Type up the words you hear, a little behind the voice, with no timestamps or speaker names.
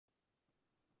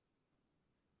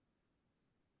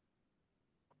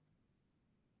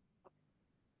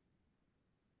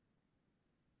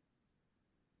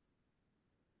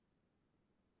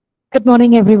Good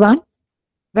morning, everyone.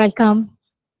 Welcome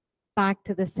back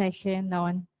to the session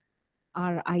on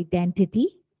our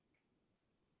identity.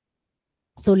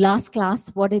 So last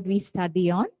class, what did we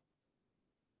study on?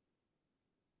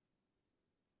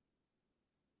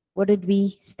 What did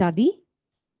we study?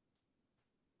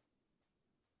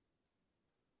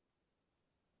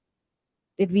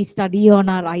 Did we study on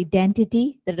our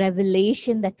identity, the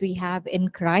revelation that we have in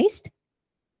Christ?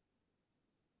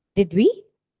 Did we?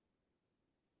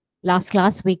 Last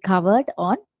class, we covered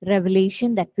on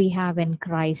revelation that we have in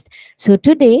Christ. So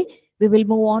today, we will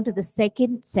move on to the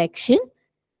second section,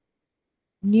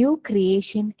 new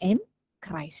creation in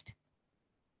Christ.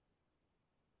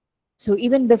 So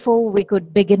even before we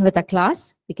could begin with a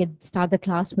class, we can start the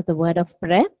class with a word of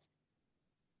prayer.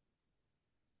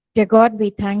 Dear God, we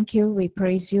thank you, we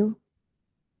praise you.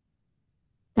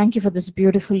 Thank you for this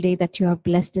beautiful day that you have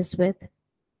blessed us with.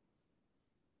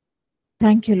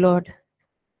 Thank you, Lord,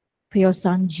 for your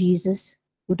Son, Jesus,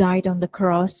 who died on the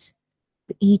cross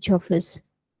for each of us,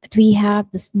 that we have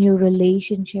this new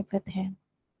relationship with him,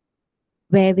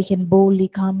 where we can boldly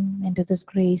come into this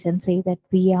grace and say that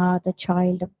we are the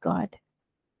child of God,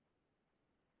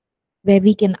 where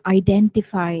we can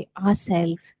identify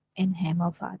ourselves in him,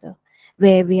 oh Father,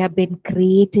 where we have been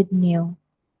created new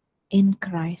in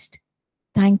Christ.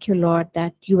 Thank you, Lord,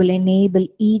 that you will enable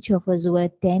each of us who are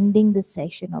attending this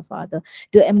session, oh Father,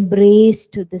 to embrace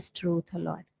to this truth, oh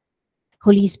Lord.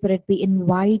 Holy Spirit, we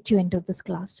invite you into this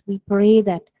class. We pray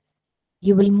that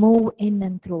you will move in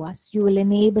and through us. You will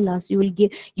enable us. You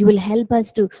will help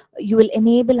us to, you will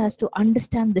enable us to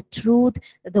understand the truth,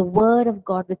 the word of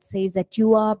God, which says that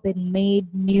you are been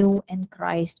made new in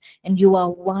Christ and you are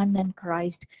one in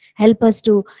Christ. Help us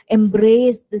to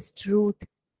embrace this truth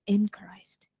in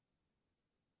Christ.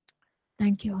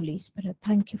 Thank you, Holy Spirit.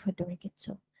 Thank you for doing it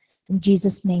so. In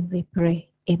Jesus' name we pray.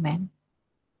 Amen.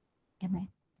 Amen.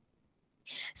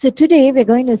 So today we're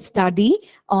going to study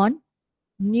on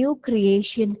new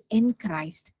creation in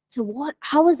Christ. So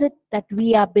how is it that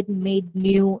we have been made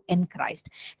new in Christ?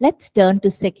 Let's turn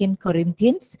to 2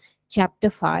 Corinthians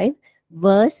chapter 5,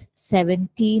 verse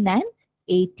 17 and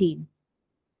 18.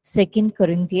 2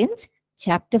 Corinthians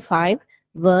chapter 5,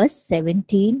 verse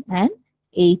 17 and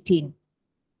 18.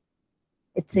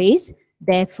 It says,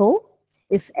 therefore,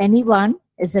 if anyone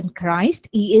is in Christ,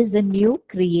 he is a new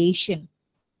creation.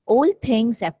 All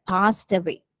things have passed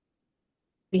away.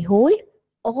 Behold,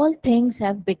 all things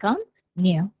have become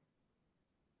new.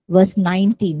 Verse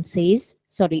 18 says,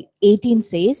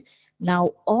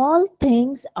 now all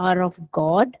things are of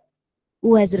God,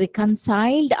 who has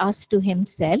reconciled us to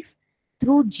himself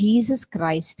through Jesus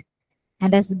Christ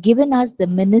and has given us the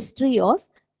ministry of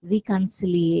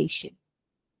reconciliation.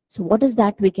 So what is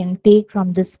that we can take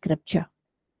from this scripture?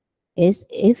 Is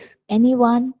if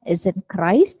anyone is in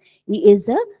Christ, he is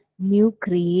a new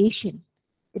creation.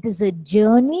 It is a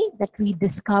journey that we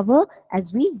discover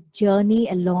as we journey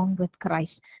along with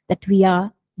Christ, that we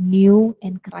are new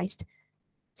in Christ.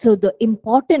 So the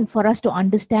important for us to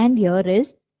understand here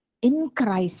is in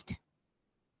Christ.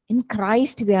 In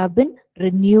Christ we have been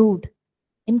renewed.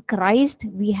 In Christ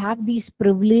we have these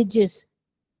privileges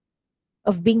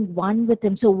of being one with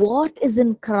him. So what is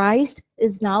in Christ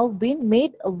is now being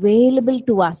made available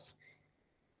to us.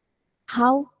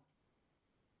 How?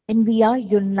 When we are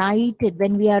united,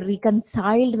 when we are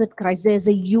reconciled with Christ, there is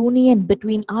a union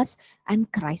between us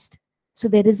and Christ. So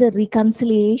there is a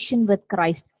reconciliation with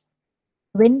Christ.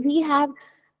 When we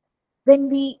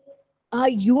are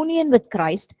union with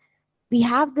Christ, we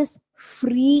have this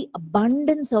free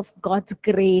abundance of God's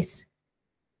grace.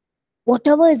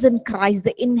 Whatever is in Christ,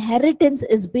 the inheritance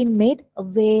is being made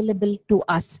available to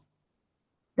us.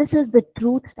 This is the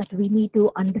truth that we need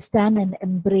to understand and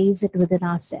embrace it within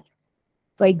ourselves.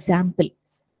 For example,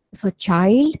 if a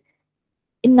child,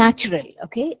 in natural,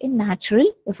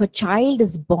 if a child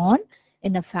is born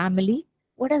in a family,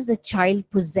 what does the child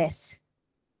possess?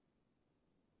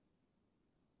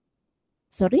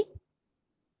 Sorry?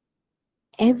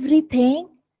 Everything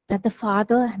that the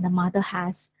father and the mother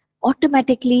has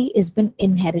automatically has been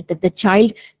inherited. The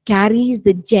child carries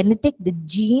the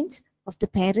genes of the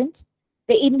parents.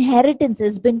 The inheritance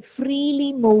has been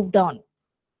freely moved on.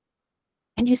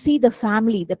 And you see the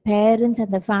family, the parents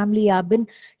and the family have been,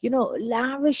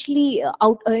 lavishly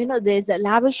there's a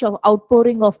lavish of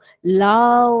outpouring of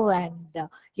love and,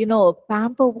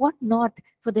 pamper, whatnot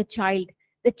for the child.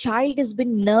 The child has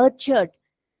been nurtured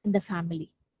in the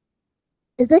family.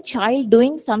 Is the child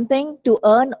doing something to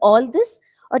earn all this?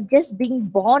 Or just being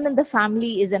born in the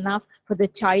family is enough for the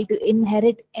child to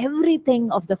inherit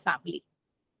everything of the family?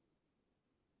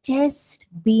 Just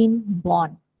being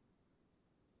born.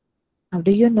 How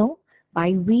do you know?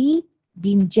 By we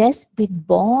being just been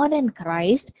born in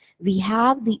Christ, we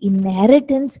have the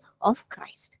inheritance of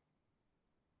Christ.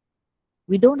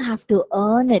 We don't have to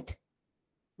earn it.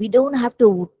 We don't have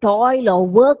to toil or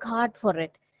work hard for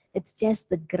it. It's just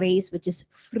the grace which is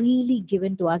freely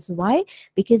given to us. Why?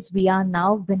 Because we are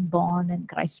now been born in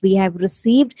Christ. We have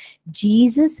received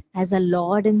Jesus as a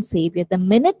Lord and Savior. The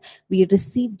minute we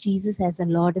receive Jesus as a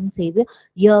Lord and Savior,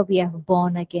 here we have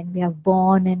born again. We have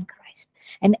born in Christ.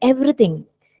 And everything,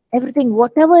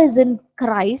 whatever is in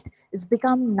Christ, it's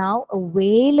become now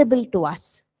available to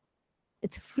us.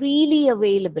 It's freely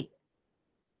available.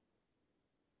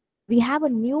 We have a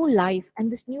new life,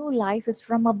 and this new life is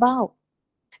from above.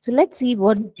 So let's see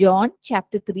what John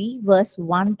chapter 3, verse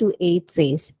 1 to 8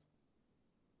 says.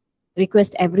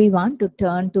 Request everyone to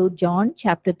turn to John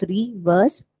chapter 3,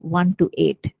 verse 1 to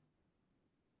 8.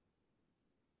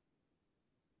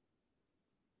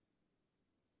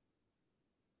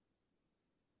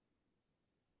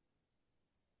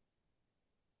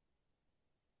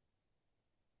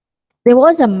 There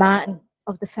was a man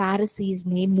of the Pharisees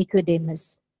named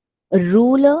Nicodemus, a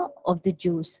ruler of the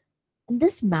Jews. And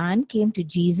this man came to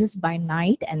Jesus by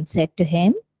night and said to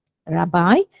him,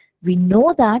 Rabbi, we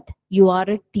know that you are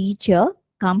a teacher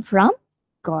come from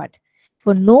God.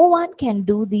 For no one can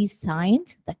do these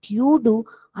signs that you do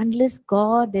unless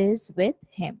God is with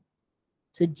him.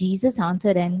 So Jesus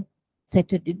answered and said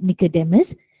to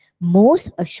Nicodemus,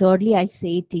 most assuredly I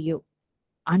say to you,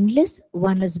 unless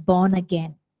one is born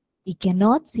again, he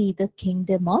cannot see the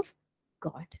kingdom of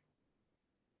God.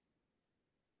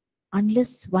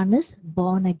 Unless one is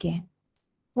born again.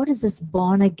 What does this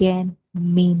born again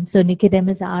mean? So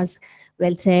Nicodemus asked,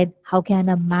 well said, how can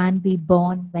a man be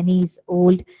born when he is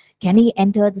old? Can he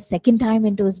enter the second time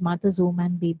into his mother's womb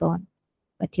and be born?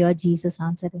 But here Jesus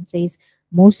answered and says,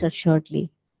 most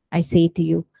assuredly, I say to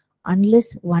you,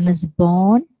 unless one is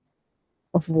born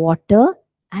of water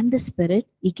and the Spirit,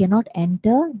 he cannot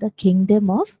enter the kingdom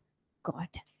of God.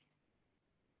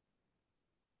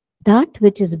 That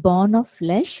which is born of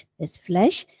flesh is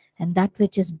flesh, and that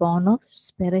which is born of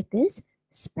spirit is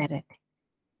spirit.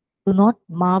 Do not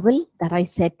marvel that I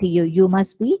said to you, you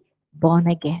must be born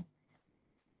again.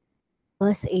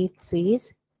 Verse 8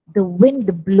 says, the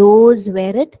wind blows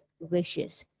where it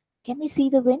wishes. Can we see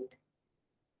the wind?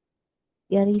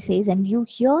 Here he says, and you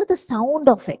hear the sound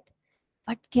of it,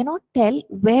 but cannot tell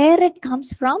where it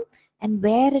comes from and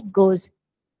where it goes.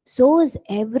 So is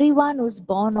everyone who is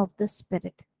born of the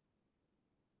Spirit.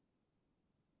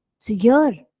 So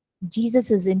here,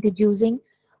 Jesus is introducing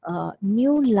a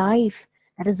new life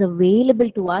that is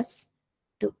available to us,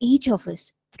 to each of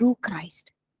us, through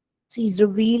Christ. So he's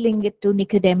revealing it to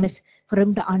Nicodemus for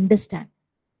him to understand.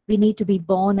 We need to be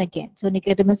born again. So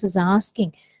Nicodemus is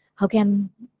asking, how can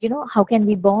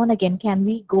we born again? Can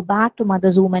we go back to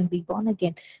mother's womb and be born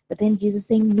again? But then Jesus is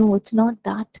saying, no, it's not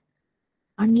that.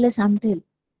 Unless until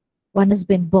one has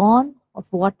been born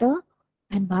of water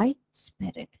and by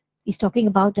Spirit. He's talking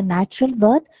about a natural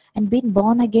birth and being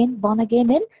born again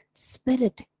in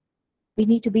spirit. We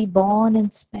need to be born in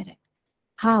spirit.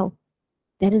 How?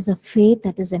 There is a faith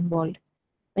that is involved.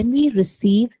 When we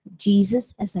receive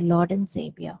Jesus as a Lord and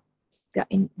Savior,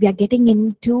 we are getting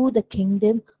into the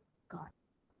kingdom of God.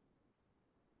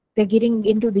 We are getting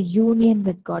into the union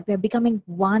with God. We are becoming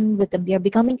one with Him. We are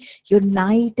becoming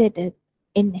united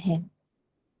in Him.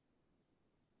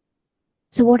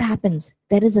 So what happens?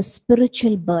 There is a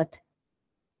spiritual birth.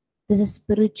 There's a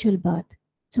spiritual birth.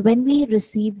 So when we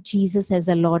receive Jesus as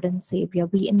a Lord and Savior,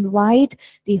 we invite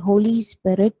the Holy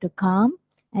Spirit to come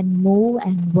and move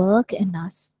and work in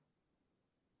us.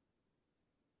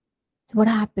 So what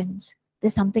happens?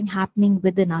 There's something happening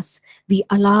within us. We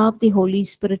allow the Holy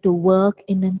Spirit to work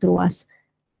in and through us.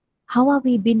 How are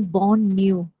we being born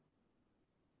new?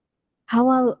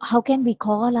 How can we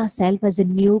call ourselves as a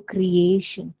new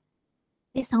creation?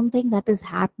 There's something that is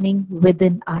happening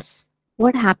within us.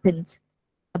 What happens?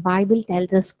 The Bible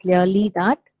tells us clearly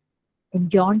that in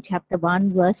John chapter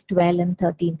 1, verse 12 and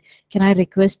 13. Can I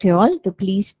request you all to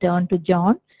please turn to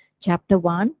John chapter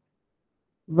 1,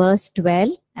 verse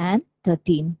 12 and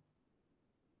 13.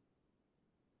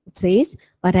 It says,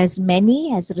 but as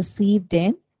many as received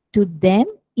him, to them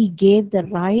he gave the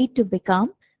right to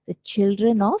become the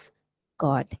children of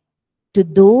God. To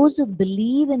those who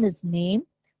believe in his name,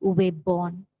 who were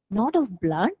born not of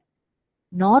blood,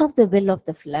 nor of the will of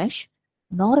the flesh,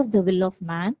 nor of the will of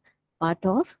man, but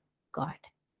of God.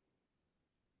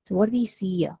 So what we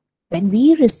see here, when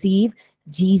we receive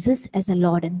Jesus as a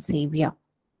Lord and Savior,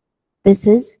 this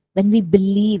is when we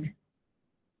believe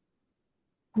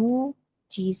who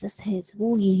Jesus is,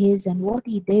 who he is, and what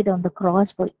he did on the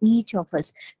cross for each of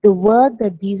us. The work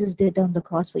that Jesus did on the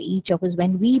cross for each of us.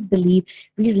 When we believe,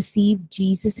 we receive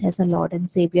Jesus as a Lord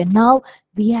and Savior. Now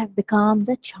we have become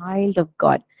the child of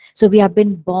God. So we have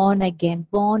been born again,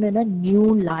 born in a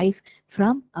new life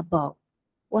from above.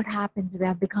 What happens? We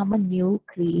have become a new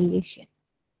creation.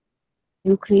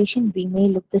 New creation, we may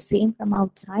look the same from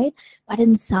outside, but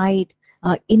inside,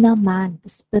 inner man, the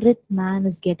spirit man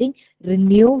is getting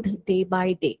renewed day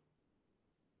by day.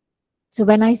 So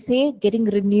when I say getting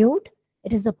renewed,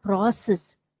 it is a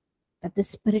process that the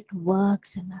spirit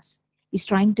works in us. He's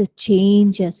trying to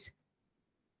change us,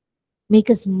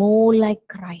 make us more like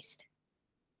Christ.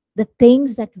 The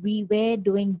things that we were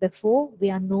doing before, we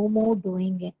are no more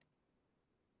doing it.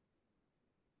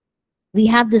 We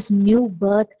have this new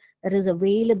birth that is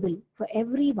available for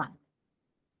everyone,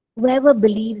 whoever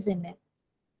believes in it.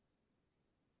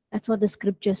 That's what the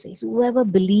scripture says. Whoever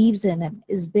believes in him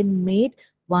is been made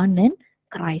one in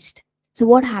Christ. So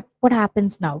what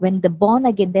happens now? When the born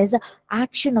again, there's an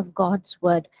action of God's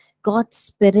word, God's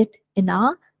spirit in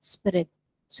our spirit.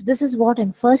 So this is what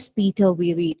in First Peter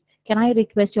we read. Can I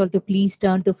request you all to please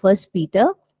turn to First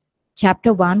Peter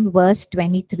chapter 1, verse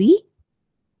 23.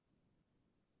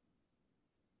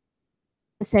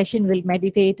 The session will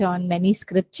meditate on many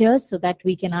scriptures so that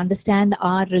we can understand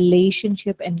our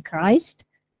relationship in Christ.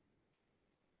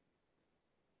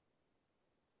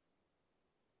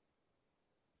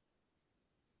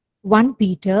 1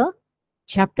 Peter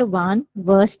chapter 1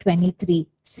 verse 23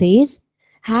 says,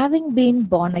 having been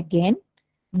born again,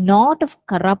 not of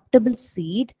corruptible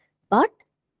seed, but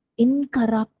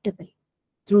incorruptible,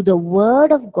 through the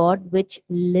word of God which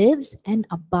lives and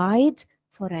abides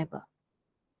forever.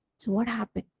 So what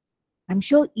happened? I'm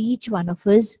sure each one of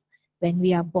us, when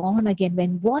we are born again,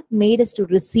 when what made us to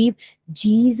receive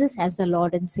Jesus as a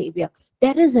Lord and Savior,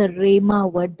 there is a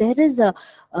rhema word, there is a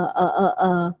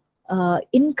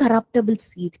incorruptible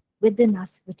seed within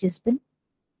us which has been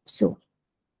sown.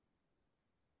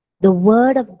 The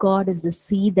word of God is the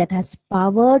seed that has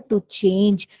power to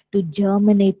change, to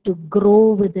germinate, to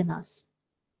grow within us.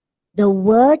 The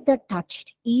word that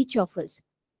touched each of us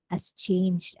has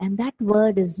changed, and that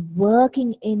word is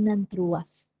working in and through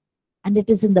us. And it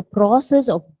is in the process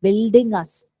of building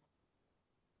us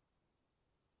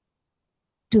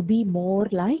to be more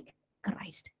like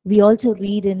Christ. We also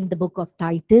read in the book of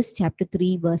Titus, chapter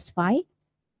 3, verse 5.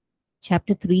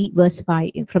 Chapter 3, verse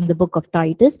 5 from the book of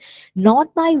Titus.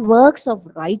 Not by works of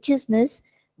righteousness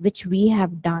which we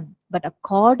have done, but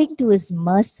according to his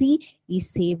mercy, he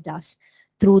saved us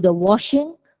through the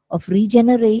washing of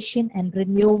regeneration and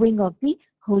renewing of the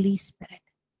Holy Spirit.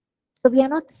 So we are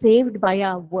not saved by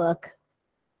our work.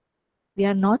 We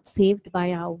are not saved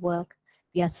by our work.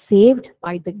 We are saved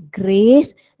by the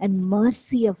grace and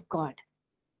mercy of God.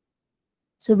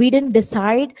 So we didn't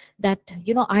decide that,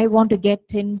 I want to get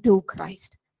into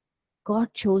Christ.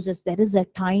 God chose us. There is a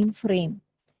time frame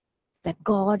that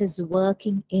God is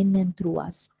working in and through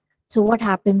us. So what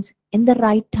happens? In the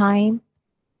right time,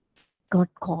 God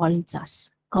calls us,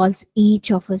 calls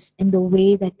each of us in the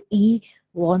way that he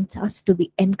wants us to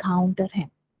encounter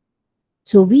him.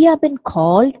 So we have been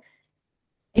called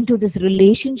into this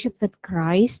relationship with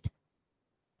Christ,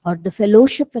 or the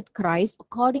fellowship with Christ,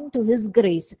 according to his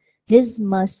grace, his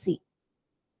mercy,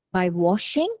 by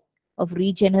washing of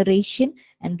regeneration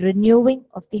and renewing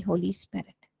of the Holy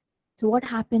Spirit. So what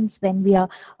happens when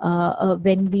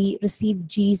we receive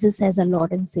Jesus as a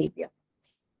Lord and Savior?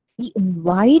 We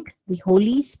invite the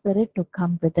Holy Spirit to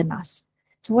come within us.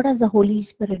 So what does the Holy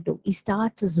Spirit do? He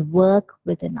starts his work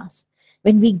within us.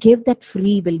 When we give that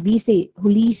free will, we say,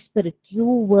 Holy Spirit, you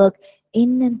work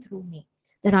in and through me,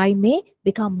 that I may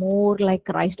become more like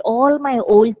Christ. All my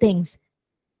old things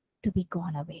to be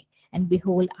gone away. And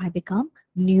behold, I become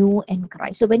new in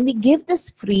Christ. So when we give this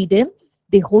freedom,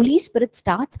 the Holy Spirit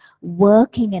starts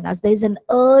working in us. There's an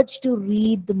urge to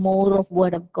read the more of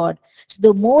Word of God. So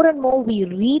the more and more we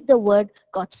read the Word,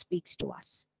 God speaks to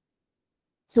us.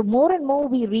 So more and more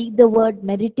we read the Word,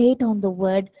 meditate on the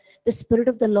Word, the Spirit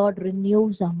of the Lord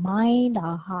renews our mind,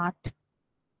 our heart,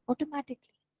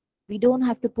 automatically. We don't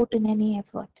have to put in any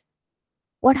effort.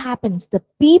 What happens? The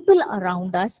people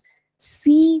around us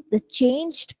see the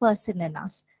changed person in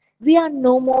us. We are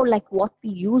no more like what we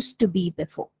used to be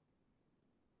before.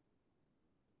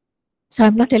 So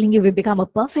I'm not telling you we become a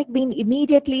perfect being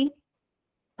immediately,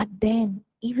 but then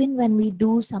even when we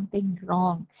do something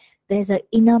wrong, there's an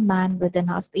inner man within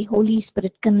us. The Holy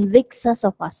Spirit convicts us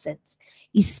of our sins.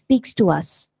 He speaks to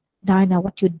us. Diana,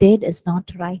 what you did is not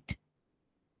right.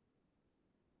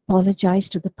 Apologize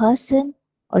to the person,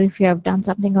 or if you have done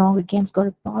something wrong against God,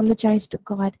 apologize to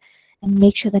God and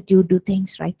make sure that you do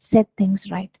things right, set things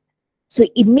right. So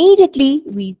immediately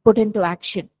we put into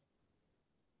action.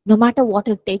 No matter what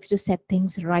it takes to set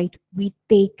things right, we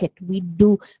take it, we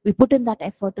put in that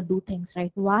effort to do things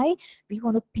right. Why? We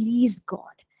want to please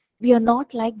God. We are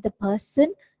not like the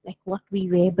person like what we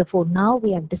were before. Now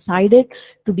we have decided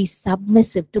to be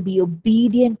submissive, to be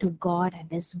obedient to God and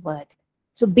His word.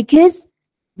 So because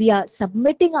we are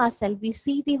submitting ourselves, we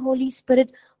see the Holy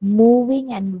Spirit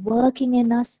moving and working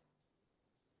in us.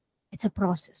 It's a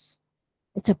process.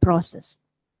 It's a process.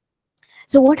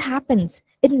 So what happens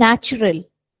in natural?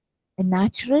 In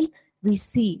natural, we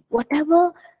see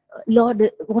whatever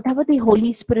Lord, whatever the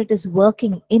Holy Spirit is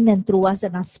working in and through us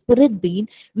and our spirit being,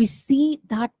 we see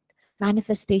that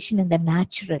manifestation in the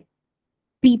natural.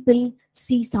 People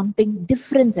see something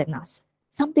different in us,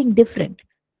 something different.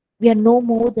 We are no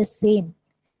more the same.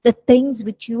 The things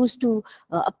which used to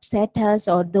upset us,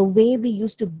 or the way we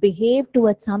used to behave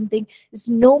towards something, is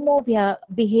no more we are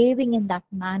behaving in that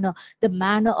manner. The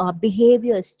manner our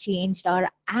behavior is changed,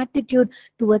 our attitude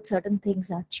towards certain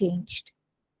things are changed.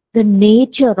 The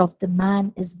nature of the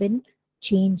man has been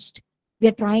changed. We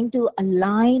are trying to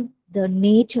align the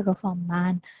nature of our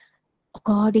man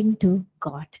according to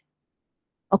God,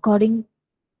 according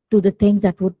to the things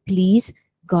that would please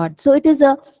God. So it is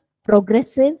a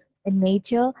progressive in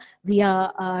nature. We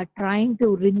are trying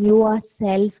to renew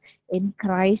ourselves in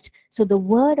Christ. So the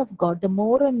word of God, the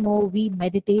more and more we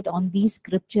meditate on these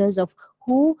scriptures of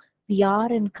who we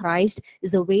are in Christ,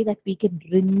 is a way that we can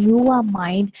renew our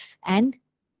mind and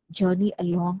journey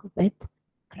along with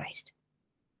Christ.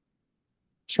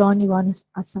 Sean, you want to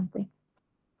ask something?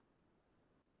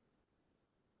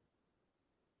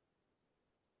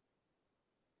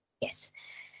 Yes.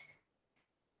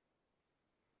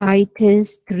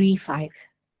 Titus 3:5.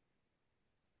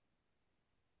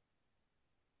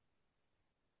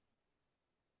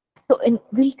 So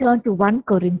we'll turn to 1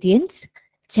 Corinthians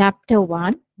chapter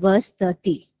 1, verse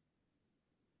 30.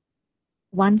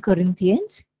 1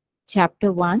 Corinthians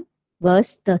chapter 1,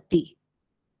 verse 30.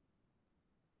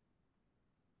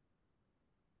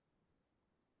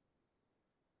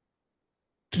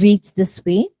 It reads this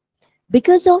way: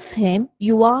 because of him,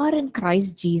 you are in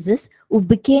Christ Jesus, who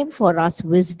became for us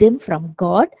wisdom from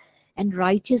God, and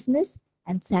righteousness,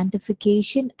 and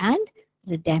sanctification, and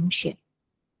redemption.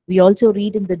 We also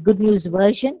read in the Good News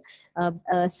version,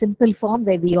 a simple form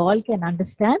where we all can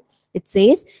understand. It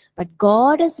says, but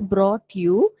God has brought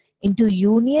you into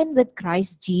union with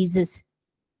Christ Jesus,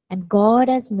 and God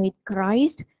has made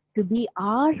Christ to be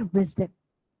our wisdom.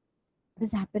 What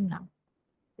has happened now?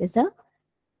 There's a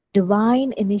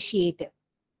divine initiative.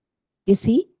 You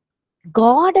see,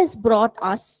 God has brought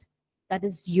us, that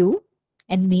is you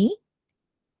and me,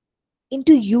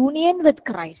 into union with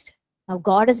Christ. Now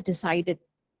God has decided,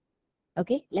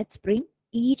 okay, let's bring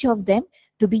each of them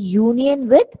to be union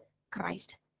with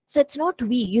Christ. So it's not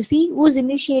we. You see whose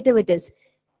initiative it is?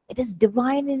 It is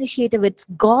divine initiative. It's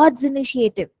God's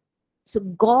initiative. So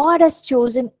God has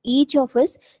chosen each of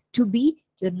us to be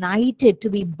united, to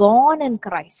be born in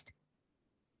Christ.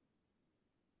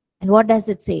 And what does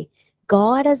it say?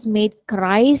 God has made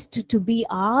Christ to be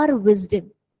our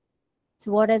wisdom.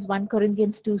 So what does 1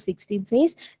 Corinthians 2:16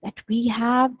 says? That we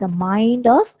have the mind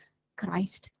of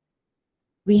Christ.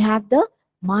 We have the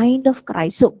mind of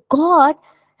Christ. So God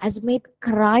has made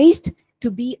Christ to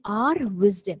be our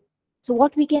wisdom. So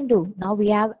what we can do? Now we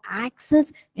have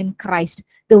access in Christ.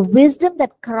 The wisdom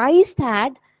that Christ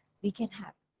had, we can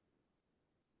have.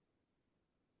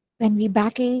 When we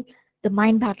battle the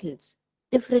mind battles,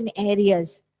 different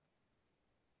areas,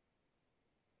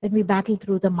 when we battle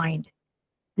through the mind,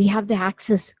 we have the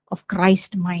access of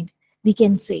Christ's mind. We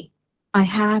can say, I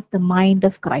have the mind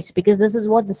of Christ, because this is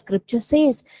what the scripture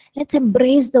says. Let's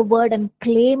embrace the word and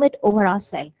claim it over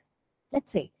ourselves.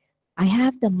 Let's say, I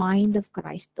have the mind of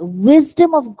Christ. The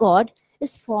wisdom of God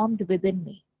is formed within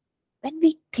me. When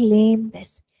we claim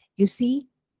this, you see,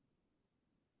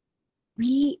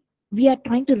 we are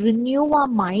trying to renew our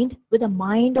mind with the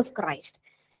mind of Christ.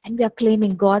 And we are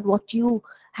claiming, God, what you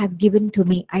have given to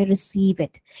me, I receive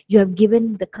it. You have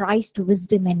given the Christ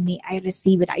wisdom in me, I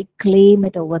receive it. I claim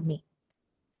it over me.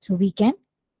 So we can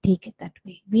take it that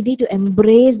way. We need to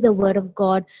embrace the word of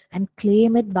God and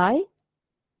claim it by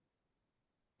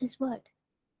His word.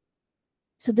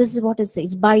 So this is what it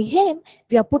says. By him,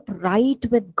 we are put right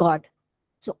with God.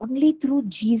 So only through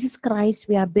Jesus Christ,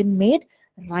 we have been made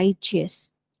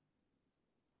righteous.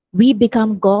 We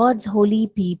become God's holy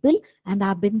people and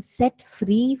have been set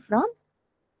free from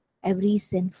every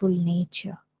sinful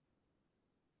nature.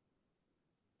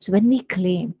 So when we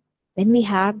claim, when we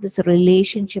have this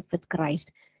relationship with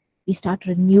Christ, We start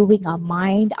renewing our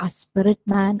mind, our spirit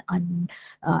man,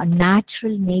 our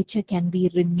natural nature can be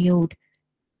renewed.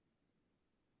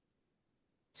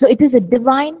 So it is a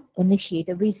divine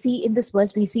initiative. We see in this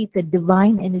verse, we see it's a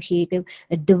divine initiative,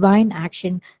 a divine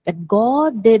action that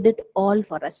God did it all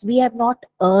for us. We have not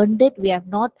earned it. We have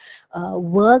not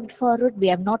worked for it. We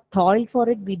have not toiled for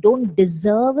it. We don't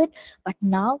deserve it. But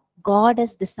now God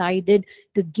has decided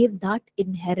to give that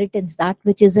inheritance, that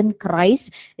which is in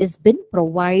Christ, has been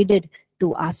provided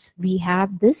to us. We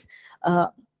have this.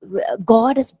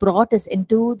 God has brought us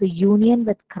into the union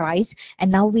with Christ, and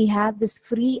now we have this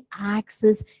free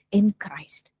access in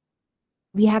Christ.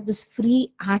 We have this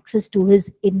free access to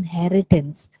his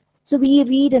inheritance. So we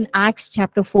read in Acts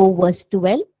chapter 4, verse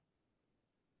 12.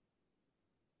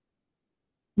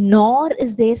 Nor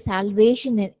is there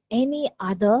salvation in any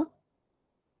other,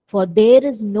 for there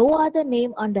is no other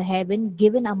name under heaven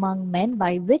given among men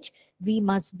by which we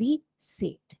must be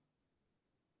saved.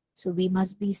 So we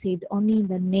must be saved only in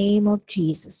the name of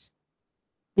Jesus.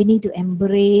 We need to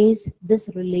embrace this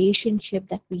relationship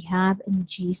that we have in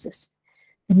Jesus,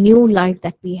 the new life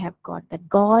that we have got, that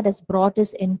God has brought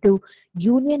us into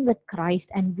union with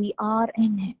Christ and we are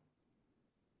in him.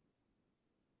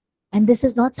 And this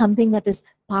is not something that is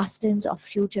past tense or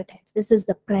future tense. This is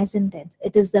the present tense.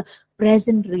 It is the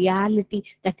present reality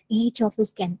that each of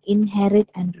us can inherit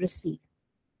and receive.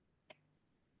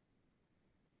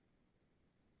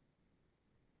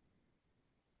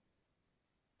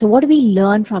 So what do we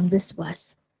learn from this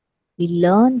verse? We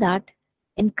learn that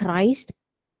in Christ,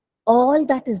 all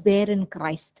that is there in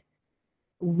Christ,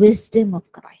 wisdom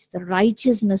of Christ, the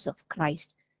righteousness of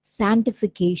Christ,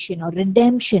 sanctification or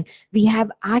redemption, we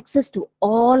have access to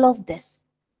all of this.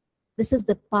 This is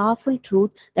the powerful truth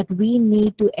that we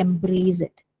need to embrace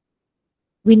it.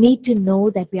 We need to know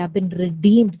that we have been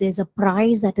redeemed. There's a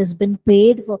price that has been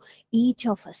paid for each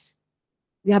of us.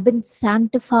 We have been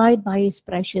sanctified by his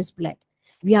precious blood.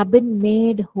 We have been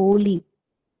made holy.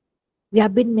 We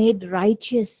have been made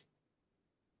righteous.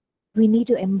 We need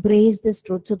to embrace this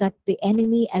truth so that the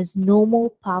enemy has no more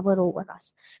power over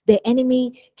us. The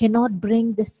enemy cannot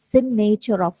bring the sin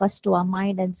nature of us to our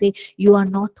mind and say, you are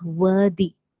not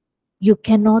worthy. You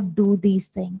cannot do these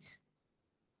things.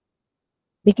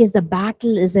 Because the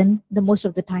battle is in, the most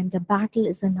of the time, the battle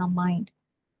is in our mind.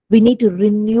 We need to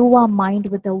renew our mind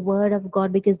with the word of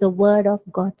God, because the word of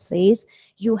God says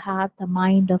you have the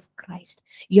mind of Christ.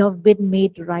 You have been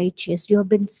made righteous. You have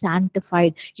been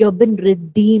sanctified. You have been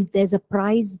redeemed. There's a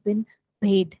price been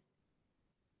paid.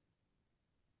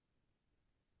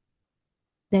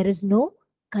 There is no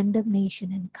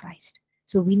condemnation in Christ.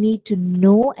 So we need to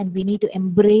know and we need to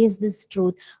embrace this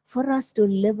truth for us to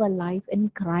live a life in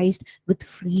Christ with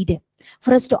freedom.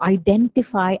 For us to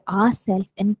identify ourselves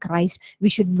in Christ, we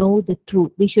should know the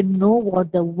truth. We should know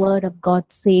what the word of God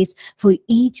says for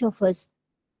each of us,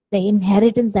 the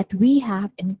inheritance that we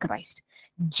have in Christ.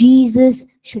 Jesus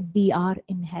should be our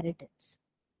inheritance.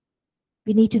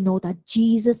 We need to know that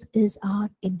Jesus is our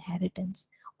inheritance.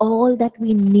 All that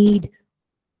we need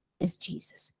is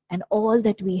Jesus, and all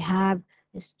that we have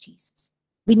is Jesus.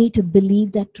 We need to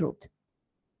believe that truth.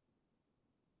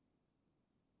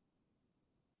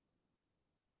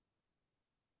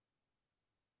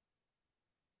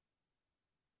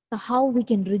 So how we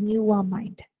can renew our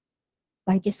mind?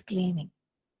 By just claiming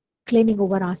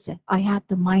over ourselves. I have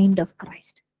the mind of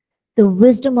Christ. The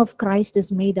wisdom of Christ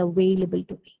is made available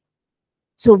to me.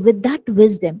 So with that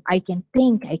wisdom, I can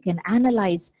think, I can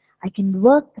analyze, I can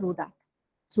work through that.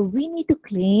 So we need to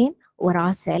claim over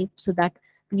ourselves so that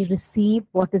we receive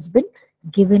what has been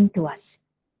given to us.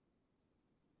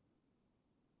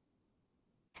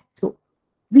 So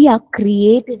we are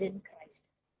created in Christ.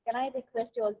 Can I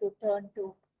request you all to turn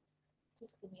to,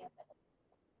 just give me a minute.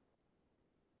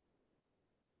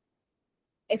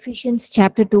 Ephesians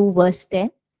chapter 2, verse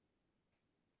 10.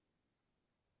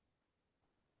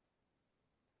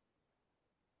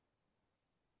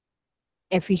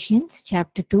 Ephesians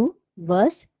chapter 2,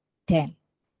 verse 10.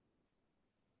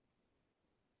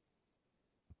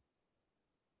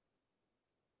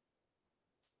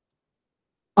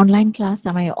 Online class,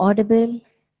 am I audible?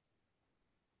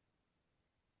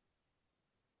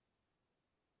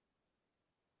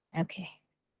 Okay.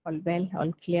 All well,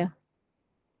 all clear?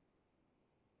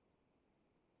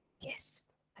 Yes.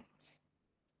 Thanks.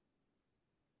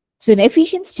 So in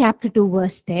Ephesians chapter 2,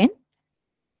 verse 10,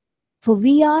 for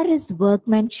we are his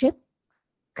workmanship,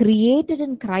 created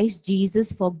in Christ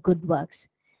Jesus for good works,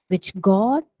 which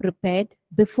God prepared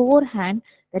beforehand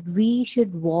that we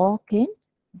should walk in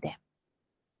them.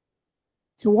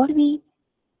 So what do we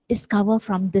discover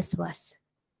from this verse?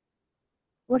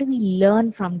 What do we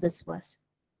learn from this verse?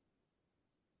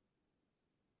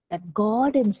 that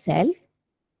God Himself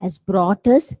has brought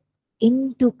us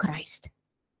into Christ.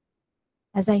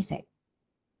 As I said,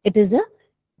 it is a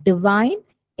divine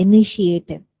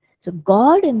initiative. So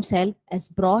God Himself has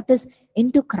brought us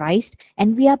into Christ,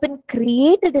 and we have been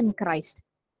created in Christ.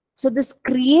 So this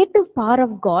creative power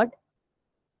of God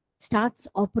starts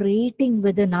operating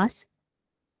within us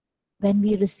when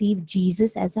we receive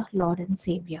Jesus as our Lord and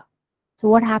Savior. So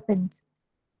what happens?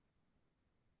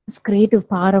 This creative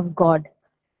power of God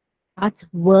starts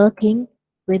working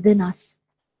within us.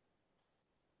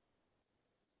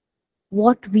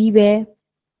 What we were,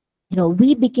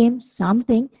 we became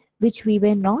something which we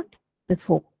were not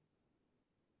before.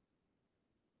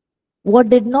 What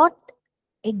did not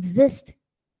exist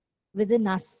within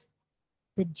us,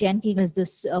 the gentleness,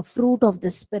 the fruit of the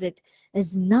Spirit,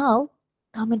 is now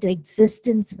come into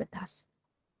existence with us.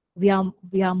 We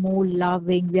are more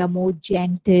loving, we are more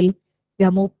gentle, we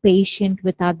are more patient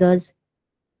with others.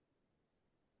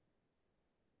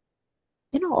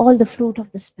 All the fruit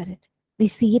of the Spirit. We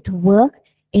see it work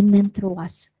in and through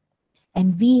us.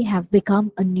 And we have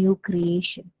become a new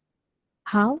creation.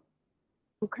 How?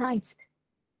 Through Christ.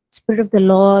 Spirit of the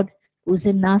Lord who's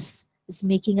in us is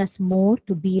making us more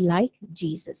to be like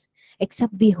Jesus.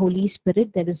 Except the Holy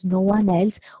Spirit, there is no one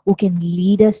else who can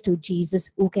lead us to Jesus,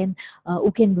 who can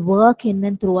work in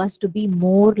and through us to be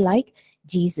more like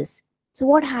Jesus. So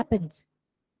what happens?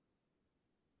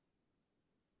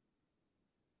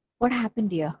 What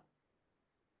happened here?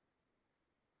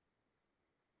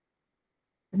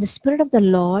 When the Spirit of the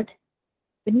Lord,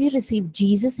 when we receive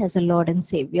Jesus as a Lord and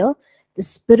Savior, the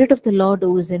Spirit of the Lord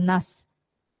who is in us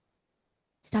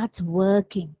starts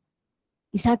working.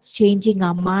 He starts changing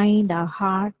our mind, our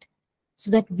heart,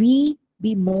 so that we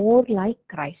be more like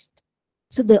Christ.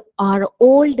 So our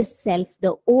old self,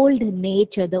 the old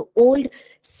nature, the old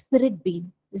spirit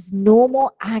being is no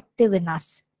more active in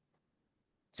us.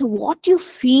 So what you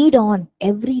feed on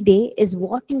every day is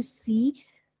what you see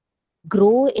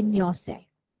grow in yourself.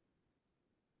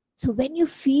 So when you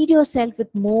feed yourself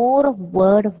with more of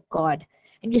Word of God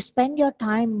and you spend your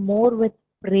time more with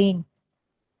praying,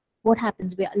 what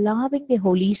happens? We are allowing the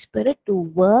Holy Spirit to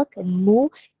work and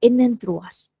move in and through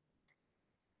us.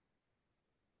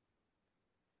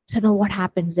 So now what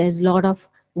happens? There's a lot of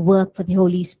work for the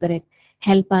Holy Spirit.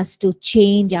 Help us to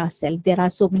change ourselves. There are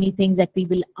so many things that we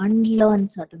will unlearn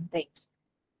certain things.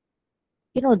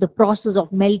 The process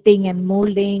of melting and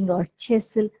molding or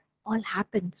chisel all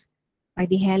happens by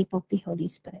the help of the Holy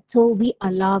Spirit. So we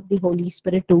allow the Holy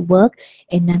Spirit to work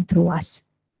in and through us.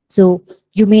 So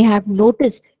you may have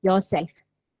noticed yourself,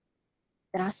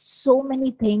 there are so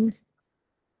many things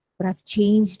that have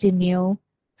changed in you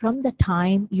from the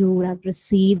time you have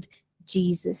received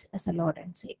Jesus as a Lord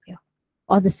and Savior,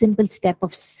 or the simple step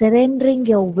of surrendering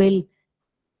your will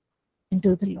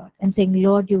into the Lord and saying,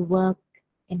 Lord, you work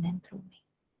in and through me.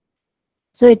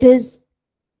 So it is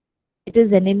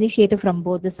an initiative from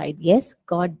both the sides. Yes,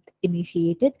 God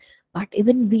initiated, but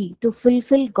even we, to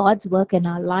fulfill God's work in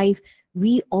our life,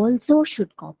 we also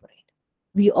should cooperate.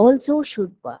 We also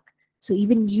should work. So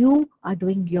even you are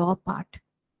doing your part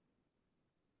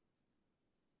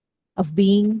of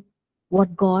being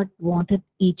what God wanted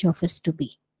each of us to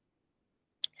be.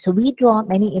 So we draw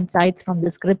many insights from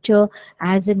the scripture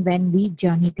as and when we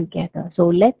journey together. So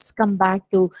let's come back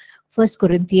to 1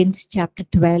 Corinthians chapter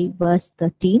 12, verse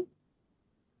 13.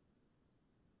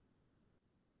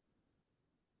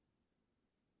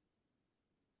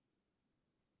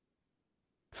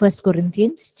 First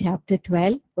Corinthians chapter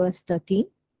 12, verse 13.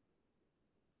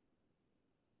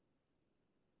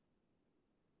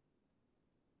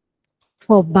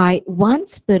 For by one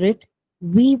Spirit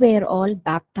we were all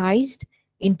baptized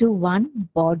into one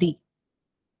body,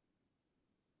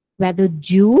 whether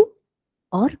Jew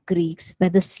or Greeks,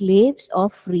 whether slaves or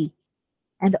free,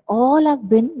 and all have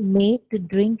been made to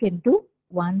drink into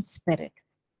one Spirit.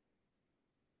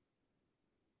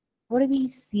 What do we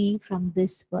see from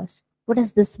this verse? What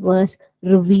does this verse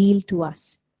reveal to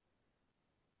us?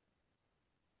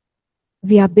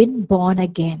 We have been born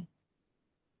again.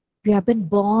 We have been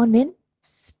born in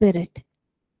spirit.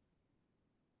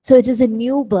 So it is a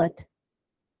new birth.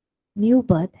 New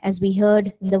birth, as we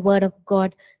heard in the word of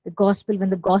God, the gospel, when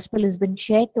the gospel has been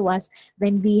shared to us,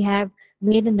 when we have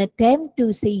made an attempt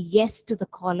to say yes to the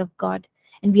call of God,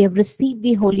 and we have received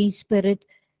the Holy Spirit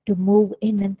to move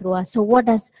in and through us. So what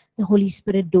does the Holy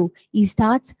Spirit do? He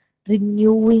starts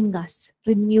renewing us,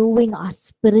 renewing our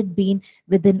spirit being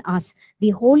within us. The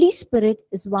Holy Spirit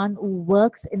is one who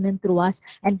works in and through us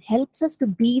and helps us to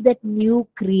be that new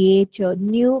creature,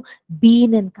 new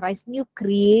being in Christ, new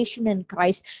creation in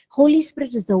Christ. Holy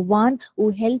Spirit is the one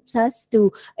who helps us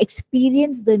to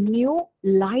experience the new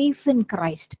life in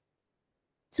Christ.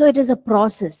 So it is a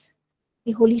process.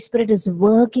 The Holy Spirit is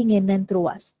working in and through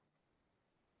us.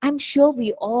 I'm sure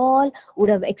we all would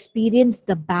have experienced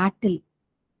the battle.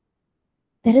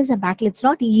 There is a battle. It's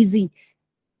not easy.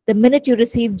 The minute you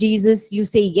receive Jesus, you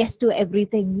say yes to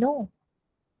everything. No.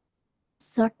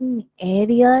 Certain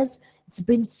areas, it's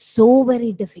been so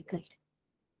very difficult.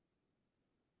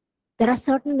 There are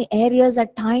certain areas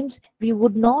at times we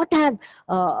would not have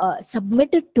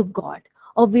submitted to God,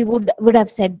 or we would have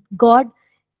said, God,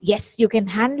 yes, you can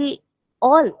handle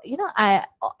all.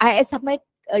 I submit,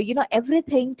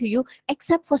 everything to you,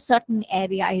 except for certain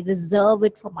area. I reserve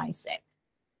it for myself.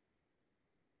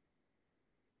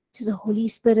 So the Holy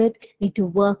Spirit need to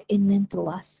work in and through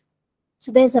us.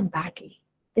 So there's a battle.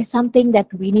 There's something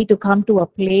that we need to come to a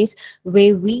place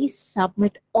where we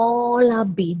submit all our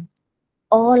being,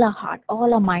 all our heart,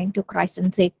 all our mind to Christ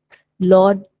and say,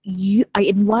 Lord, I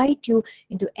invite you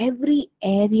into every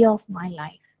area of my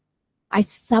life. I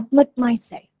submit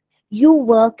myself. You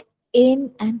work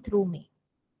in and through me.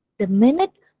 The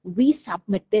minute we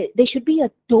submit, there should be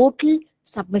a total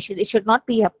submission. It should not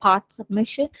be a part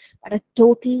submission, but a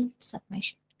total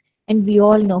submission. And we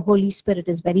all know Holy Spirit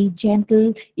is very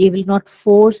gentle. He will not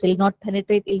force, he will not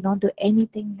penetrate, he will not do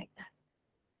anything like that.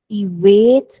 He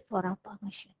waits for our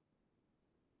permission.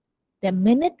 The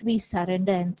minute we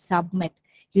surrender and submit,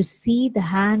 you see the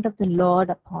hand of the Lord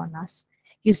upon us.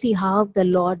 You see how the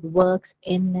Lord works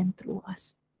in and through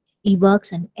us. He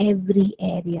works in every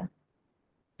area.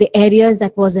 The areas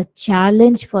that was a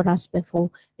challenge for us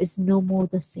before is no more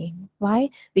the same.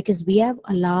 Why? Because we have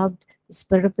allowed the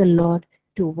Spirit of the Lord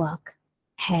to work,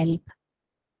 help.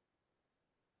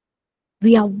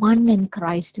 We are one in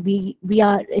Christ. We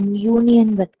are in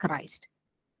union with Christ.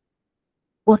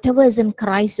 Whatever is in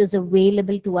Christ is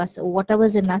available to us, or whatever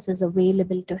is in us is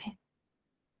available to Him.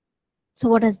 So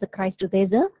what does the Christ do?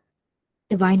 There's a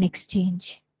divine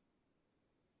exchange.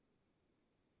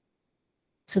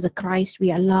 So the Christ,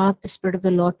 we allow the Spirit of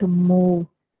the Lord to move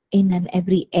in and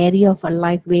every area of our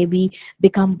life where we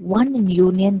become one in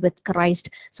union with Christ.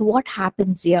 So what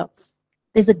happens here?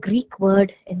 There's a Greek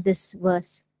word in this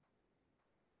verse.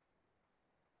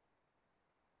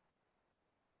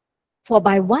 For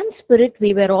by one Spirit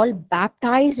we were all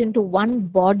baptized into one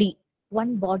body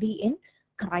in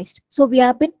Christ. So we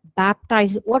have been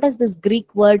baptized. What does this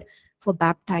Greek word for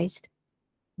baptized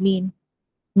mean?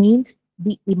 Means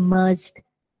be immersed,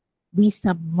 be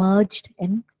submerged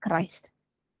in Christ.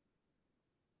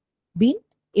 Be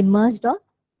immersed or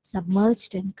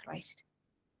submerged in Christ.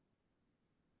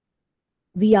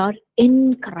 We are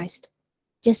in Christ.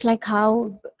 Just like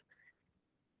how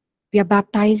we are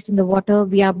baptized in the water,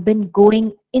 we have been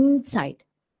going inside.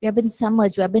 We have been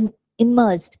submerged, we have been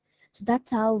immersed. So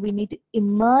that's how we need to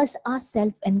immerse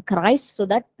ourselves in Christ, so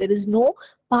that there is no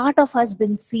part of us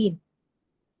been seen.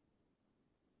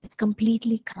 It's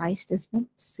completely Christ has been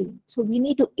seen. So we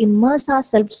need to immerse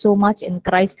ourselves so much in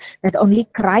Christ that only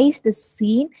Christ is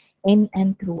seen in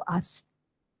and through us.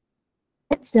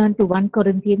 Let's turn to 1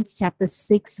 Corinthians chapter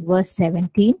 6, verse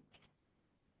 17.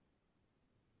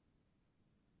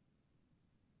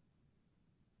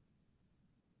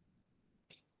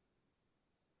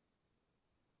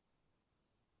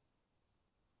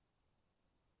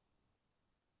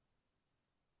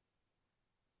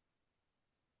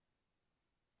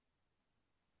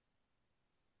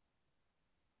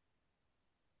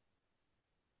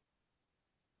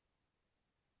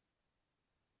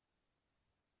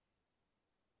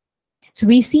 So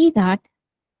we see that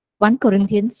 1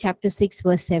 Corinthians chapter 6,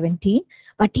 verse 17,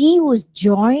 but he who is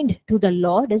joined to the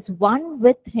Lord is one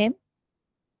with him,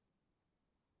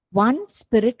 one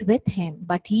spirit with him.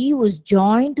 But he who is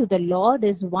joined to the Lord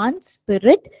is one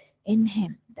spirit in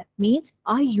him. That means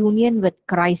our union with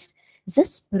Christ is a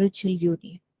spiritual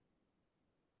union.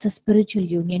 It's a spiritual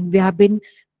union. We have been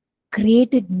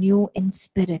created new in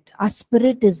spirit. Our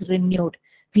spirit is renewed.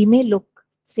 We may look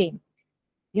same.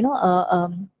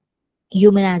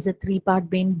 Human has a three-part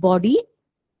brain: body,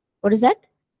 what is that?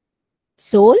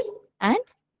 Soul and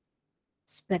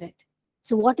spirit.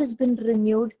 So what has been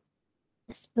renewed?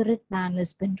 The spirit man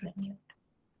has been renewed.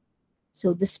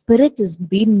 So the spirit is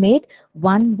being made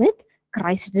one with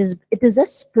Christ. It is a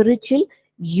spiritual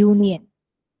union.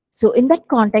 So in that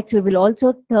context, we will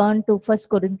also turn to 1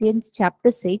 Corinthians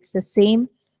chapter 6, the same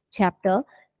chapter,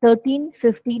 13,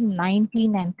 15,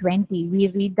 19, and 20, we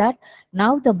read that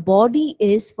now the body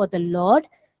is for the Lord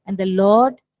and the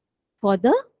Lord for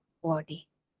the body.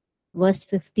 Verse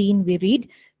 15, we read,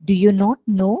 do you not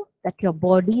know that your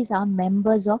bodies are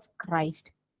members of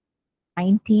Christ?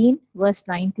 19, verse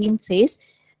 19 says,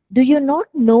 do you not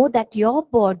know that your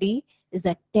body is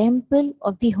the temple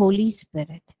of the Holy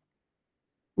Spirit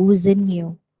who is in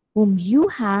you, whom you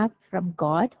have from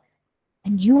God,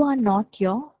 and you are not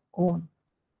your own?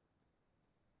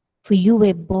 For you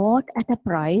were bought at a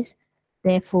price,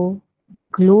 therefore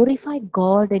glorify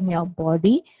God in your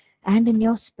body and in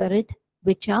your spirit,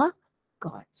 which are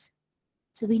God's.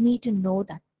 So we need to know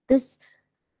that this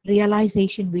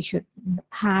realization we should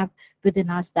have within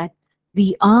us, that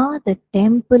we are the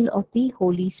temple of the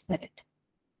Holy Spirit.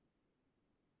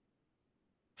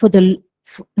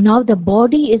 Now the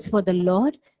body is for the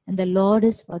Lord and the Lord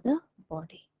is for the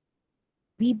body.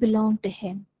 We belong to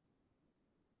Him.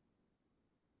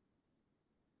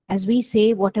 As we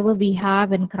say, whatever we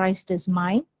have in Christ is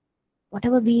mine,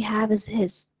 whatever we have is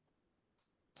His.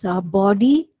 So our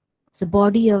body is the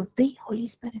body of the Holy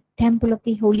Spirit, temple of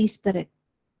the Holy Spirit.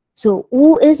 So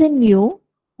who is in you,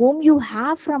 whom you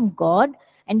have from God,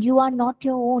 and you are not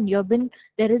your own.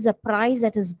 There is a price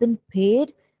that has been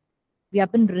paid. We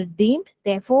have been redeemed.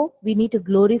 Therefore, we need to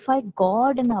glorify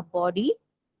God in our body,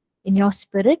 in your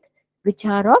spirit, which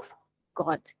are of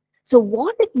God. So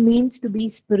what it means to be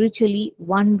spiritually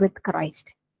one with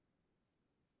Christ.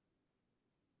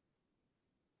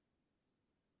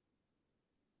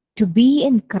 To be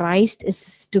in Christ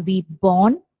is to be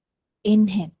born in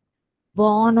Him,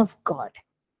 born of God.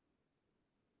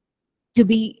 To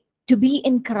be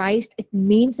in Christ, it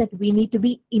means that we need to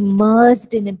be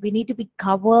immersed in Him. We need to be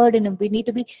covered in Him. We need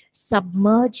to be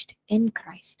submerged in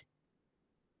Christ.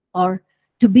 Or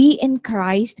to be in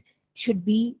Christ should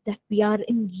be that we are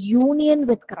in union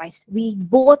with Christ. We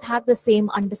both have the same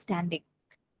understanding.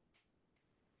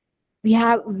 We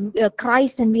have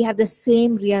Christ and we have the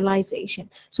same realization.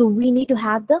 So we need to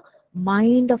have the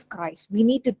mind of Christ. We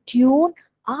need to tune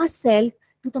ourselves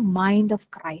to the mind of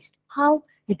Christ. How?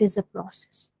 It is a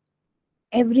process.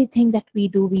 Everything that we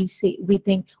do, we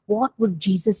think, what would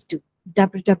Jesus do?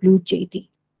 WWJD.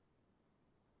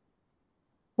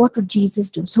 What would Jesus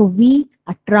do? So we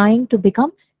are trying to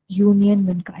become union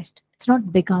with Christ. It's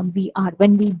not become, we are.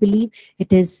 When we believe,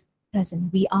 it is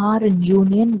present. We are in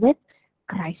union with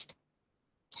Christ.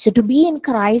 So to be in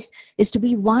Christ is to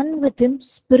be one with Him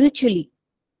spiritually.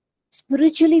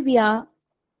 Spiritually, we are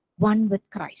one with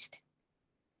Christ.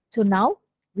 So now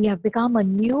we have become a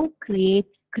new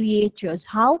creatures.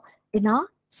 How? In our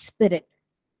spirit.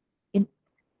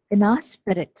 In our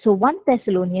spirit. So 1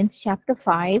 Thessalonians chapter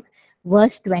 5,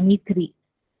 verse 23.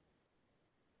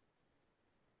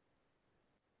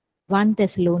 1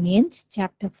 Thessalonians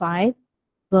chapter 5,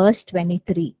 verse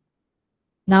 23.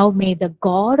 Now may the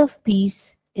God of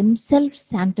peace Himself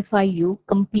sanctify you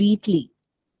completely,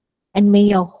 and may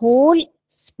your whole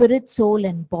spirit, soul,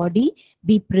 and body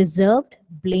be preserved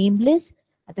blameless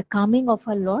at the coming of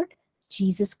our Lord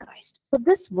Jesus Christ. So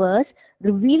this verse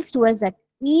reveals to us that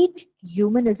each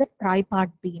human is a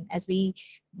tripart being, as we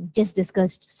just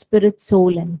discussed, spirit,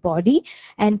 soul, and body.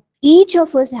 And each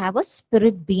of us have a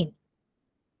spirit being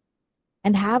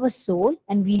and have a soul,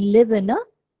 and we live in a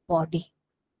body.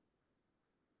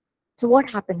 So what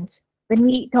happens when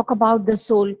we talk about the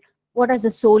soul? What does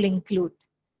the soul include?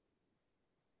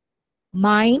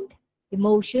 Mind,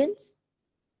 emotions,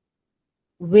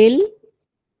 will,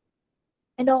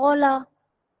 and all our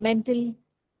mental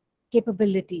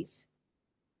capabilities.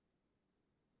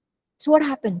 So what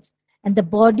happens? And the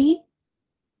body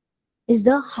is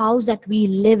the house that we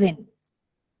live in.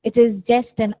 It is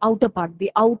just an outer part,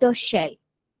 the outer shell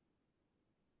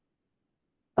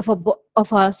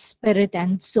of our spirit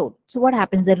and soul. So what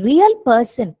happens? The real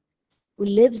person who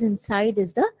lives inside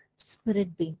is the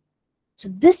spirit being. So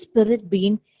this spirit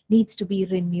being needs to be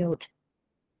renewed.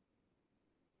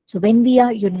 So when we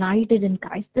are united in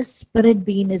Christ, the spirit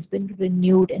being has been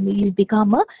renewed and he's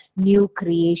become a new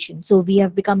creation. So we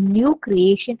have become new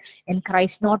creation in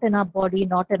Christ, not in our body,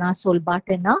 not in our soul, but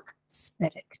in our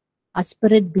spirit. Our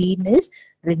spirit being is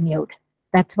renewed.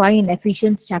 That's why in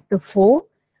Ephesians chapter 4,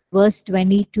 verse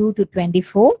 22 to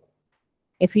 24,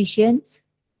 Ephesians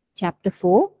chapter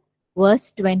 4,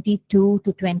 verse 22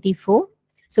 to 24.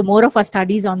 So more of our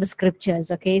studies on the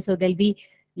scriptures, okay? So there'll be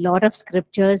a lot of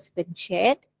scriptures been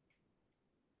shared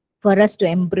for us to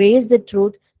embrace the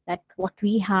truth that what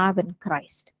we have in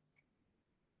Christ.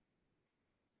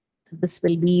 So this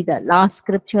will be the last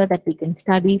scripture that we can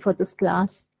study for this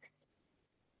class.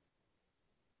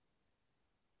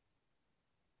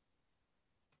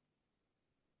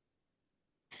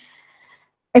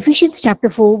 Ephesians chapter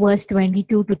 4, verse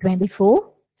 22 to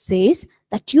 24 says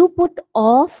that you put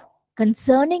off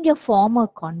concerning your former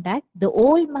conduct the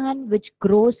old man which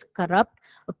grows corrupt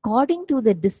according to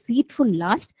the deceitful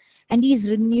lust, and is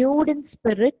renewed in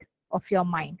spirit of your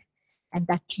mind, and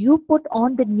that you put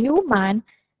on the new man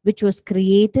which was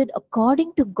created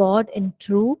according to God in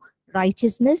true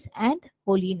righteousness and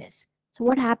holiness. So,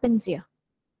 what happens here?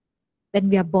 When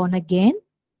we are born again,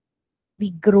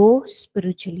 we grow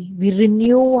spiritually, we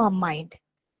renew our mind,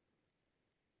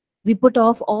 we put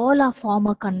off all our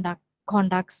former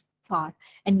conducts far,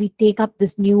 and we take up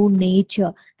this new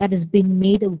nature that has been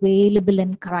made available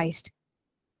in Christ.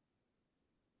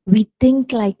 We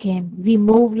think like him, we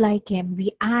move like him,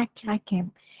 we act like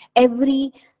him.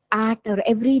 Every act or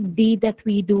every deed that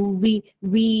we do, we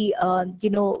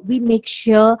make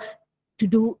sure to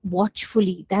do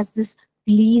watchfully. Does this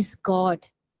please God?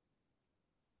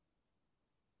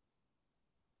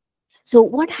 So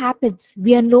what happens?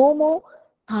 We are no more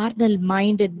carnal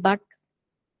minded but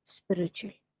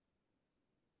spiritual.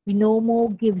 We no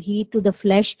more give heed to the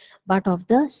flesh but of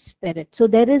the spirit. So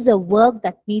there is a work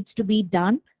that needs to be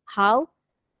done. How?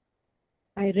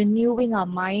 By renewing our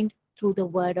mind through the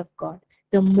word of God.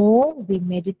 The more we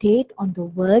meditate on the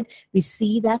word, we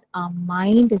see that our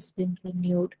mind has been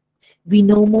renewed. We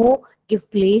no more give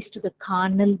place to the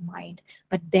carnal mind,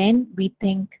 but then we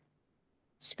think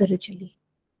spiritually.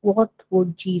 What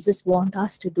would Jesus want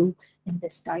us to do in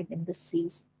this time, in this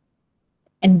season?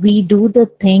 And we do the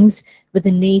things with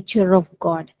the nature of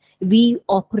God. We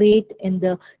operate in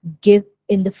the gift,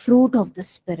 in the fruit of the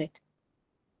Spirit,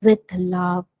 with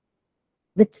love,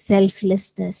 with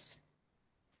selflessness,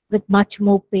 with much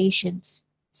more patience.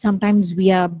 Sometimes we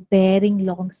are bearing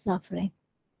long suffering.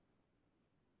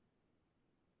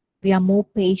 We are more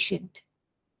patient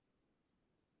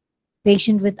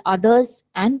with others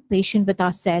and patient with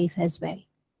ourselves as well.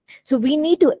 So we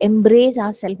need to embrace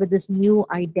ourselves with this new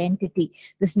identity,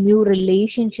 this new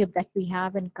relationship that we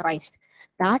have in Christ,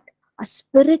 that a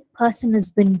spirit person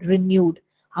has been renewed.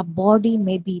 Our body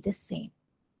may be the same.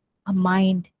 Our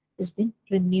mind has been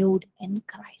renewed in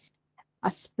Christ. Our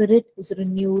spirit is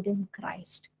renewed in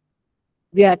Christ.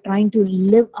 We are trying to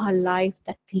live our life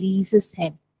that pleases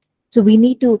Him. So we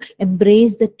need to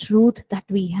embrace the truth that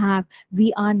we have.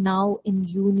 We are now in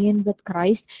union with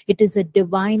Christ. It is a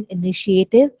divine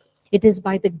initiative. It is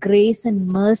by the grace and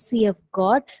mercy of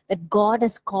God that God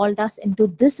has called us into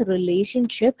this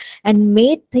relationship and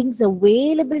made things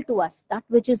available to us. That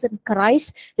which is in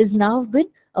Christ is now been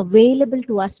available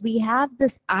to us. We have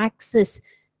this access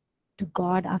to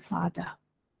God our Father.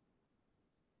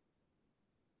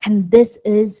 And this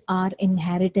is our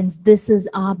inheritance. This is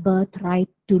our birthright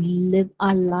to live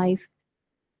our life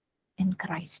in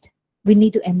Christ. We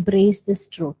need to embrace this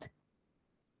truth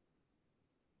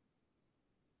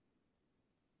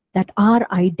that our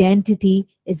identity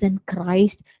is in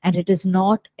Christ and it is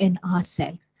not in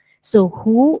ourselves. So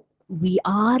who we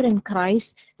are in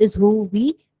Christ is who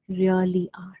we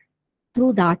really are.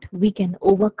 Through that, we can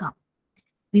overcome.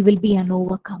 We will be an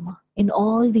overcomer in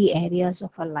all the areas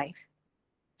of our life.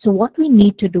 So what we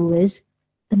need to do is,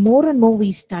 the more and more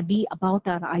we study about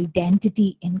our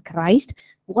identity in Christ,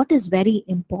 what is very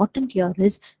important here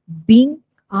is being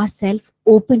ourselves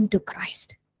open to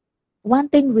Christ. One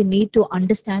thing we need to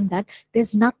understand that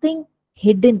there's nothing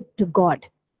hidden to God.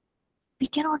 We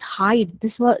cannot hide.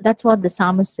 That's what the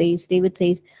psalmist says. David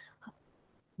says,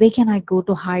 where can I go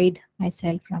to hide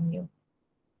myself from you?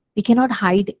 We cannot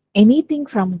hide anything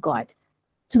from God.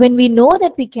 So when we know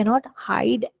that we cannot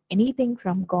hide anything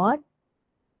from God,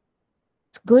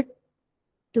 it's good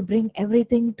to bring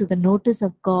everything to the notice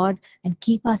of God and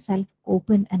keep ourselves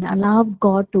open and allow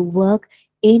God to work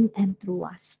in and through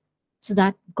us so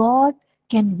that God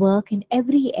can work in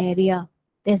every area.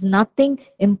 There's nothing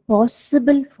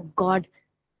impossible for God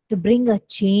to bring a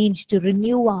change, to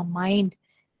renew our mind,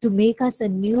 to make us a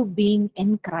new being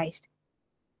in Christ.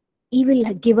 He will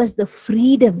give us the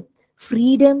freedom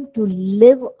to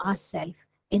live ourselves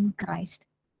in Christ.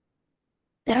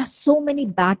 There are so many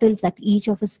battles that each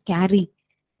of us carry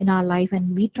in our life,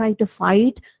 and we try to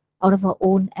fight out of our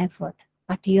own effort.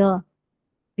 But here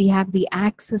we have the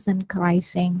access in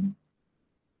Christ saying,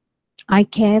 I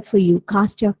care for you.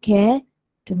 Cast your care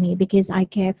to me because I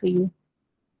care for you.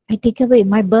 I take away,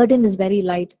 my burden is very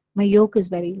light. My yoke is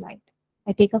very light.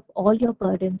 I take up all your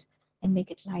burdens and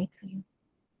make it light for you.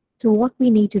 So what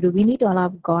we need to do, we need to allow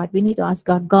God, we need to ask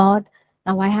God, God,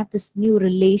 now I have this new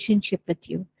relationship with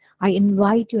you. I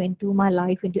invite you into my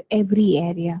life, into every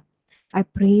area. I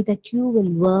pray that you will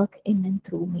work in and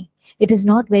through me. It is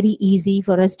not very easy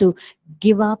for us to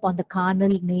give up on the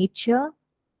carnal nature.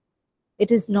 It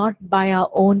is not by our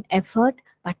own effort,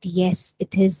 but yes,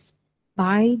 it is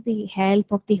by the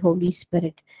help of the Holy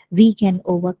Spirit. We can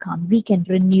overcome, we can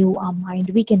renew our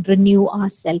mind, we can renew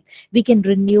ourselves, we can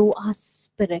renew our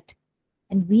spirit,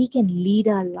 and we can lead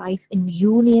our life in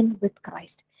union with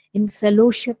Christ, in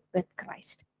fellowship with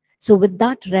Christ. So, with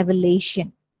that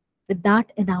revelation, with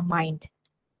that in our mind,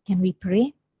 can we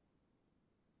pray?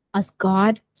 Ask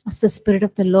God, ask the Spirit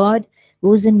of the Lord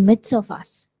who's in midst of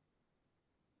us.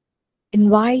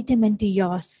 Invite him into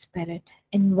your spirit,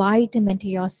 invite him into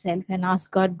yourself, and ask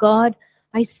God, God,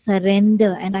 I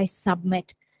surrender and I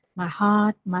submit my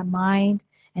heart, my mind,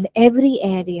 and every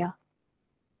area,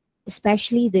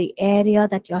 especially the area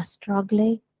that you're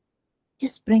struggling.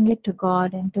 Just bring it to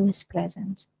God and to his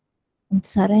presence, and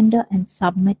surrender and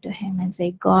submit to him and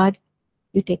say, God,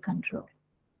 you take control.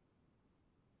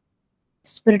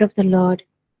 Spirit of the Lord,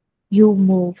 you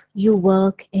move, you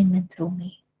work in and through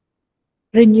me.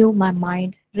 Renew my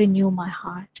mind, renew my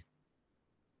heart.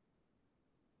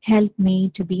 Help me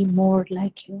to be more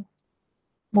like you,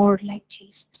 more like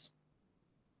Jesus.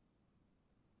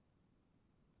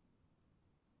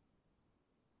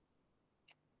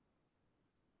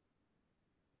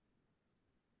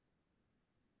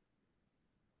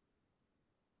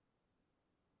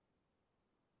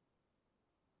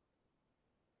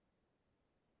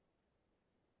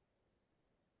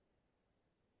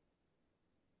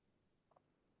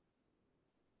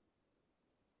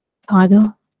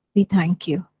 Father, we thank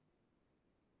you.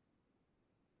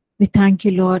 We thank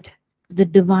you, Lord, for the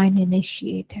divine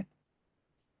initiative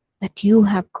that you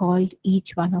have called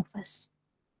each one of us.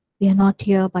 We are not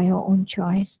here by our own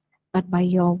choice, but by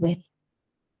your will.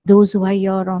 Those who are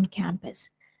here on campus,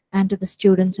 and to the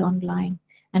students online,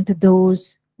 and to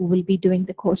those who will be doing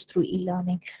the course through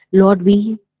e-learning, Lord,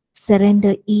 we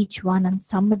surrender each one and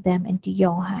submit them into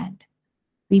your hand.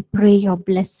 We pray your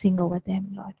blessing over them,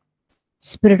 Lord.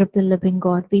 Spirit of the living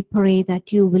God, we pray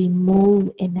that you will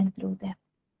move in and through them.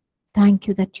 Thank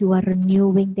you that you are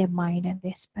renewing their mind and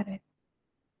their spirit,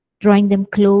 drawing them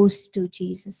close to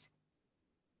Jesus,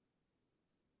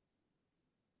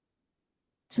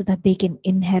 so that they can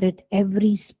inherit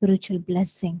every spiritual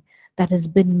blessing that has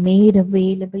been made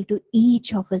available to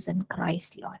each of us in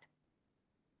Christ, Lord,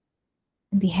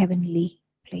 in the heavenly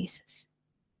places.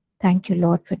 Thank you,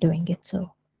 Lord, for doing it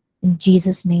so. In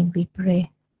Jesus' name we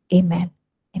pray. Amen.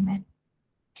 Amen.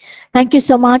 Thank you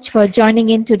so much for joining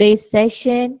in today's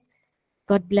session.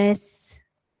 God bless.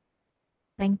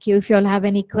 Thank you. If you all have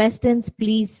any questions,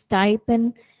 please type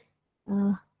in.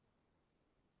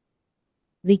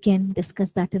 We can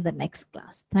discuss that in the next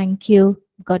class. Thank you.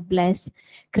 God bless.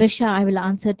 Krisha, I will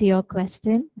answer to your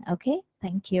question. Okay.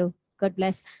 Thank you. God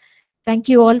bless. Thank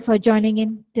you all for joining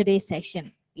in today's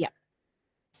session. Yeah.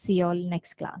 See you all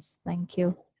next class. Thank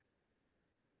you.